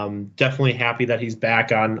definitely happy that he's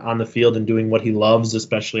back on the field and doing what he loves,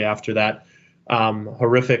 especially after that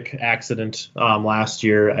horrific accident last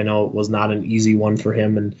year. I know it was not an easy one for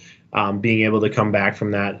him, and being able to come back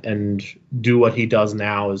from that and do what he does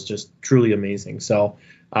now is just truly amazing. So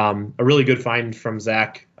a really good find from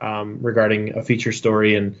Zach regarding a feature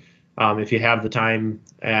story. And if you have the time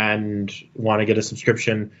and want to get a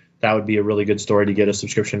subscription, that would be a really good story to get a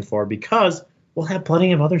subscription for, because we'll have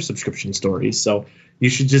plenty of other subscription stories. So you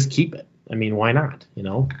should just keep it. I mean, why not? It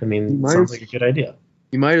sounds like a good idea.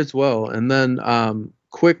 You might as well. And then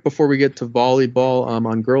quick before we get to volleyball,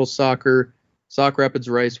 on girls soccer, Sauk Rapids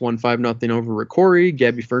Rice won 5-0 over Ricori.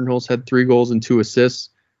 Gabby Fernholz had 3 goals and 2 assists,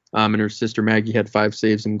 and her sister Maggie had 5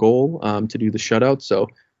 saves and goal to do the shutout. So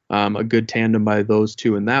a good tandem by those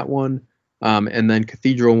two in that one. And then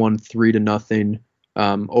Cathedral won 3-0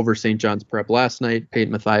 over St. John's Prep last night.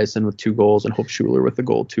 Peyton Mathiasen with 2 goals and Hope Schuler with a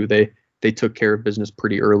goal too. They took care of business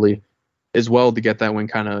pretty early as well to get that win,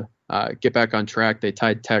 kind of get back on track. They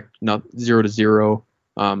tied Tech 0-0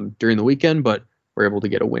 during the weekend, but were able to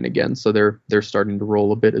get a win again. So they're starting to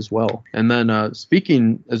roll a bit as well. And then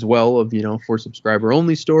speaking as well of, for subscriber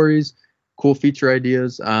only stories, cool feature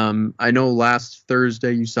ideas. I know last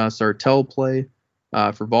Thursday you saw Sartell play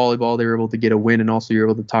for volleyball. They were able to get a win, and also you're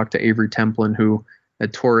able to talk to Avery Templin, who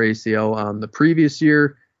had tore ACL the previous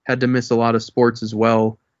year, had to miss a lot of sports as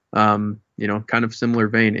well. Kind of similar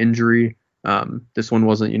vein injury. This one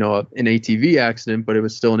wasn't, an ATV accident, but it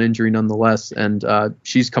was still an injury nonetheless. And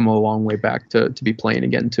she's come a long way back to be playing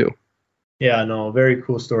again too. Yeah, no, very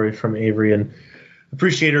cool story from Avery, and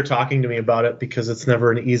appreciate her talking to me about it because it's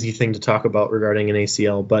never an easy thing to talk about regarding an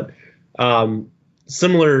ACL. But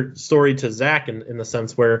similar story to Zach in the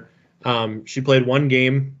sense where she played one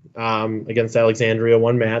game against Alexandria,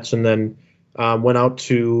 one match, and then went out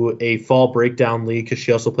to a fall breakdown league because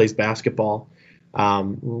she also plays basketball.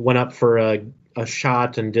 Went up for a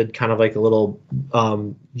shot and did kind of like a little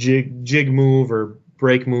jig move or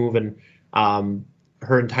break move, and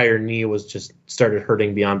her entire knee was just started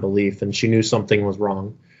hurting beyond belief, and she knew something was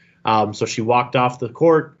wrong. So she walked off the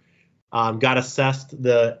court, got assessed.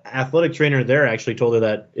 The athletic trainer there actually told her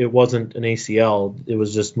that it wasn't an ACL. It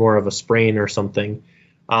was just more of a sprain or something.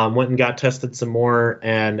 Went and got tested some more,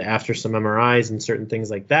 and after some MRIs and certain things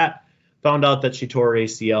like that, found out that she tore her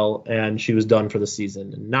ACL and she was done for the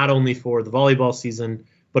season. And not only for the volleyball season,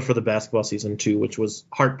 but for the basketball season too, which was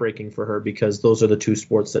heartbreaking for her because those are the two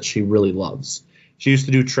sports that she really loves. She used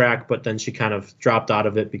to do track, but then she kind of dropped out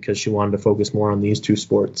of it because she wanted to focus more on these two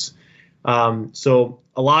sports. So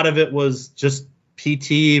a lot of it was just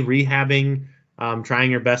PT, rehabbing,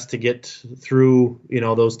 trying her best to get through,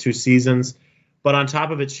 those two seasons. But on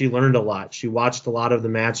top of it, she learned a lot. She watched a lot of the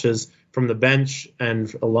matches from the bench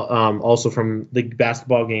and also from the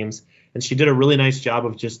basketball games. And she did a really nice job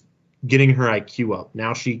of just getting her IQ up.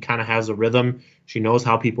 Now she kind of has a rhythm. She knows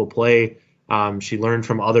how people play. She learned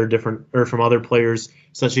from other players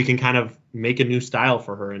so that she can kind of make a new style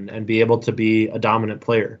for her and be able to be a dominant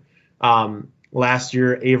player. Last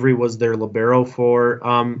year, Avery was their libero for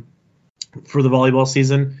the volleyball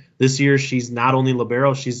season. This year, she's not only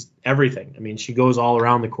libero, she's everything. I mean, she goes all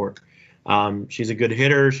around the court. She's a good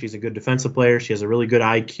hitter. She's a good defensive player. She has a really good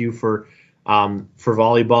IQ for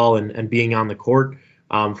volleyball and being on the court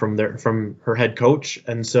from her head coach.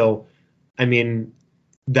 And so, I mean,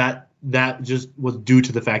 that just was due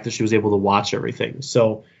to the fact that she was able to watch everything.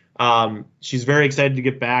 So she's very excited to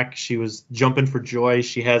get back. She was jumping for joy.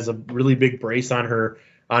 She has a really big brace on her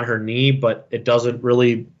knee, but she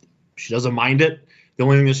doesn't mind it. The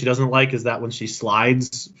only thing that she doesn't like is that when she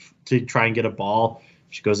slides to try and get a ball,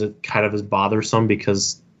 she goes, it kind of is bothersome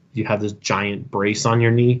because you have this giant brace on your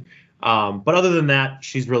knee. But other than that,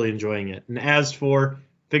 she's really enjoying it. And as for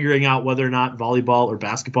figuring out whether or not volleyball or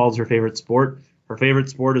basketball is her favorite sport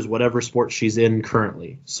is whatever sport she's in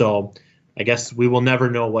currently. So I guess we will never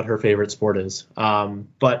know what her favorite sport is.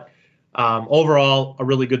 But overall, a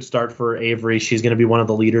really good start for Avery. She's going to be one of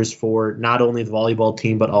the leaders for not only the volleyball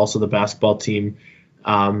team, but also the basketball team.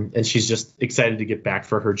 And she's just excited to get back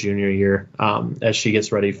for her junior year as she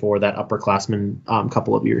gets ready for that upperclassman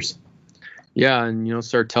couple of years. Yeah, and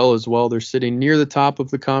Sartell as well. They're sitting near the top of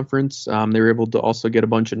the conference. They were able to also get a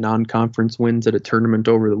bunch of non-conference wins at a tournament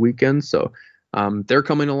over the weekend, so they're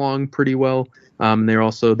coming along pretty well.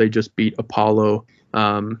 They just beat Apollo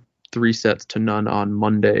 3-0 on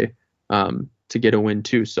Monday to get a win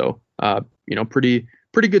too. So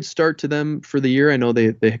pretty good start to them for the year. I know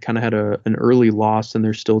they kind of had an early loss and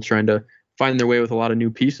they're still trying to find their way with a lot of new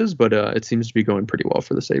pieces, but it seems to be going pretty well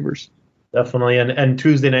for the Sabres. Definitely. And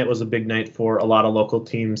Tuesday night was a big night for a lot of local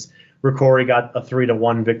teams. Ricori got a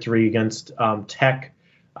 3-1 victory against Tech.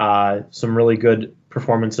 Some really good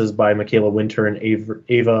performances by Michaela Winter and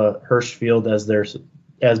Ava Hirschfield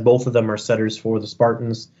as both of them are setters for the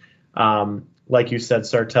Spartans. Like you said,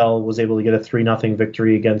 Sartell was able to get a 3-0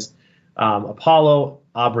 victory against Apollo.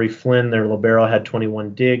 Aubrey Flynn, their libero, had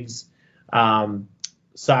 21 digs.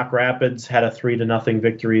 Sauk Rapids had a 3-0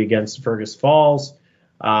 victory against Fergus Falls.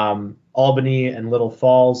 Albany and Little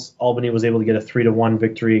Falls. Albany was able to get a 3-1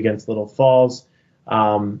 victory against Little Falls.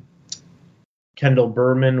 Kendall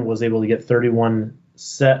Berman was able to get 31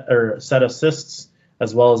 set assists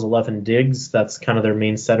as well as 11 digs. That's kind of their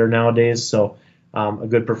main setter nowadays. So a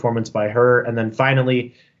good performance by her. And then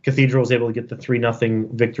finally, Cathedral was able to get the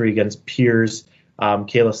 3-0 victory against Piers.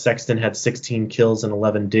 Kayla Sexton had 16 kills and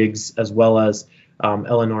 11 digs, as well as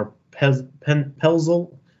Eleanor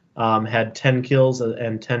Pelzel had 10 kills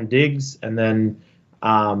and 10 digs, and then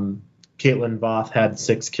Caitlin Voth had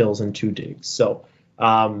 6 kills and 2 digs. So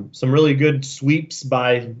some really good sweeps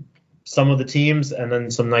by some of the teams, and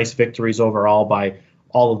then some nice victories overall by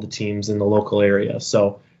all of the teams in the local area.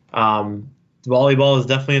 So volleyball is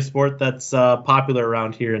definitely a sport that's popular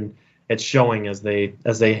around here, and it's showing as they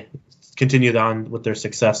continued on with their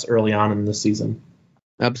success early on in the season.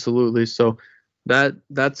 Absolutely. So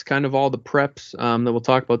that's kind of all the preps that we'll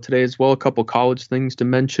talk about today as well. A couple college things to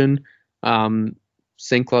mention.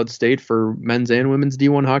 St. Cloud State for men's and women's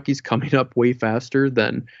D1 hockey is coming up way faster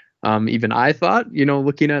than even I thought,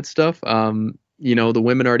 looking at stuff. The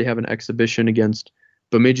women already have an exhibition against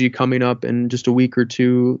Bemidji coming up in just a week or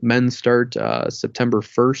two. Men start September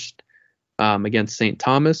 1st against St.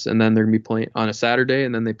 Thomas, and then they're going to be playing on a Saturday,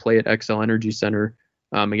 and then they play at XL Energy Center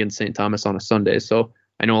against St. Thomas on a Sunday. So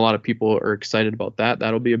I know a lot of people are excited about that.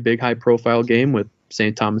 That'll be a big high-profile game with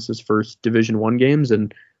St. Thomas's first Division I games,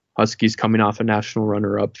 and Huskies coming off a national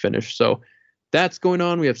runner-up finish. So that's going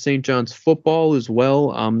on. We have St. John's football as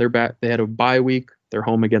well. They're back. They had a bye week. They're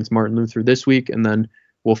home against Martin Luther this week, and then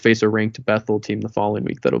we'll face a ranked Bethel team the following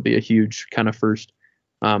week. That'll be a huge kind of first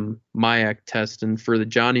MIAC test. And for the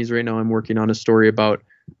Johnnies right now, I'm working on a story about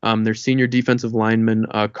their senior defensive lineman,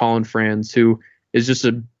 Colin Franz, who is just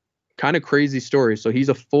a kind of crazy story. So he's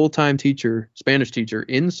a full-time teacher, Spanish teacher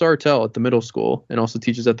in Sartell at the middle school, and also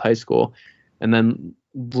teaches at the high school, and then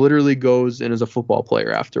literally goes and is a football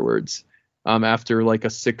player afterwards, after like a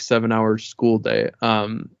 6-7 hour school day.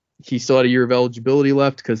 He still had a year of eligibility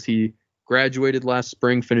left because he graduated last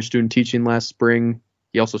spring, finished student teaching last spring.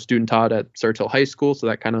 He also student taught at Sartell High School, so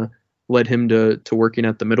that kind of led him to working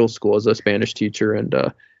at the middle school as a Spanish teacher. And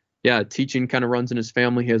teaching kind of runs in his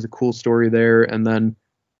family. He has a cool story there. And then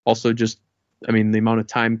also just, the amount of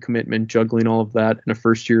time commitment, juggling all of that in a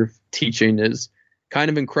first year of teaching is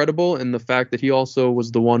kind of incredible. And the fact that he also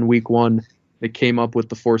was the one week one that came up with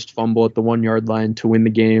the forced fumble at the 1 yard line to win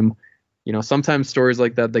the game. Sometimes stories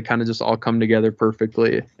like that, they kind of just all come together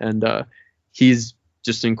perfectly. And he's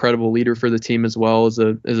just an incredible leader for the team as well as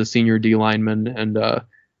a senior D lineman, and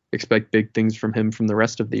expect big things from him from the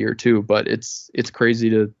rest of the year too. But it's crazy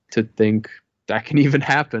to think that can even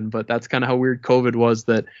happen. But that's kind of how weird COVID was,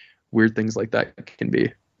 that weird things like that can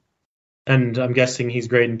be. And I'm guessing he's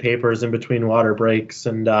grading papers in between water breaks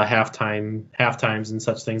and halftimes and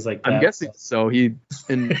such things like that. I'm guessing so. He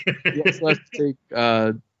also has to take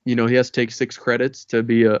he has to take 6 credits to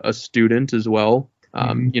be a student as well.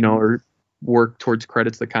 Or work towards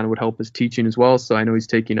credits that kind of would help his teaching as well. So I know he's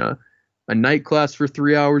taking a night class for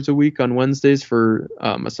 3 hours a week on Wednesdays for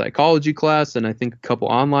a psychology class, and I think a couple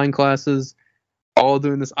online classes, all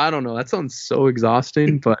doing this. I don't know. That sounds so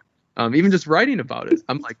exhausting, but even just writing about it,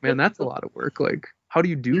 I'm like, man, that's a lot of work. Like, how do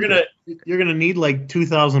you do that? You're gonna need like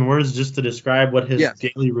 2,000 words just to describe what his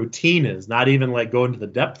daily routine is, not even like go into the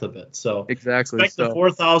depth of it. So exactly. Expect a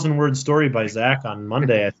 4,000 word story by Zach on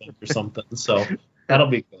Monday, I think, or something. So that'll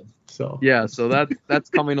be good. So that's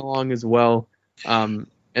coming along as well. And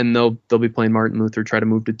they'll be playing Martin Luther, try to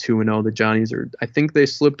move to 2-0. The Johnnies I think they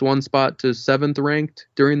slipped one spot to 7th ranked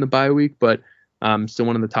during the bye week, but still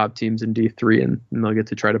one of the top teams in D3, and they'll get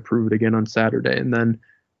to try to prove it again on Saturday. And then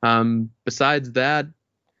besides that,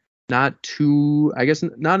 not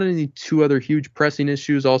any two other huge pressing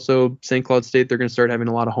issues. Also, St. Cloud State, they're going to start having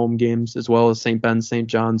a lot of home games, as well as St. Ben's, St.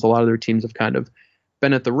 John's. A lot of their teams have kind of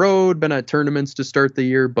been at the road, been at tournaments to start the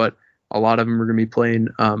year, but a lot of them are going to be playing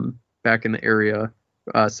back in the area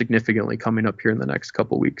significantly coming up here in the next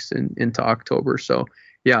couple weeks into October. So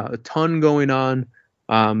yeah, a ton going on.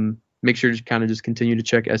 Make sure to kind of just continue to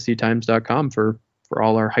check sctimes.com for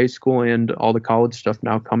all our high school and all the college stuff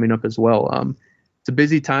now coming up as well. It's a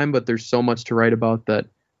busy time, but there's so much to write about that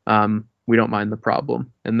we don't mind the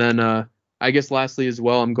problem. And then I guess lastly as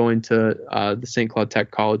well, I'm going to the St. Cloud Tech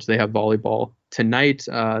College. They have volleyball tonight.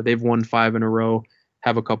 They've won 5 in a row,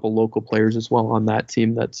 have a couple local players as well on that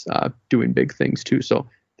team that's doing big things too. So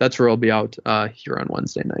that's where I'll be out here on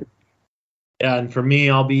Wednesday night. Yeah, and for me,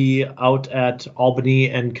 I'll be out at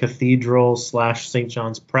Albany and Cathedral / St.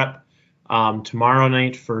 John's Prep tomorrow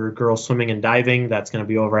night for girls swimming and diving. That's going to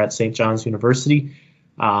be over at St. John's University.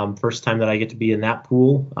 First time that I get to be in that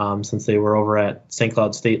pool since they were over at St.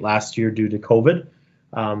 Cloud State last year due to COVID.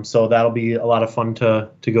 So that'll be a lot of fun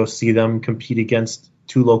to go see them compete against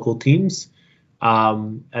 2 local teams.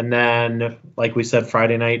 And then, like we said,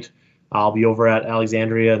 Friday night, I'll be over at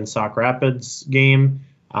Alexandria and Sauk Rapids game.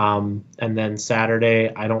 And then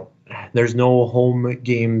Saturday, there's no home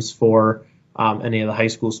games for any of the high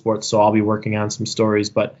school sports, so I'll be working on some stories.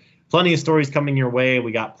 But plenty of stories coming your way.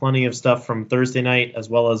 We got plenty of stuff from Thursday night as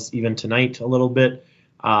well as even tonight a little bit.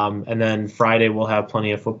 And then Friday we'll have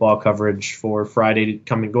plenty of football coverage for Friday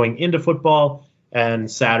going into football and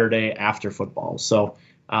Saturday after football. So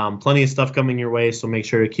plenty of stuff coming your way. So make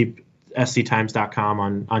sure to keep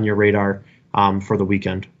sctimes.com on your radar for the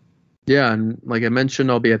weekend. Yeah, and like I mentioned,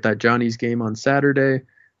 I'll be at that Johnny's game on Saturday,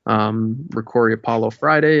 Ricori Apollo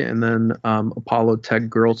Friday, and then Apollo Tech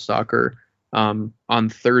girls soccer on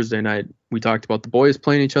Thursday night. We talked about the boys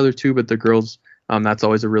playing each other too, but the girls, that's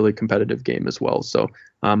always a really competitive game as well. So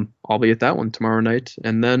I'll be at that one tomorrow night.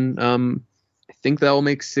 And then I think that will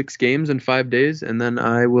make 6 games in 5 days, and then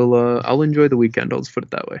I'll enjoy the weekend. I'll just put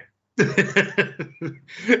it that way.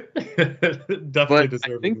 Definitely But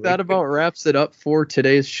I think that about wraps it up for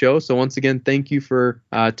today's show. So once again, thank you for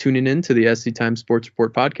tuning in to the SC Times Sports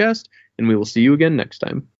Report podcast, and we will see you again next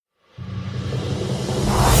time.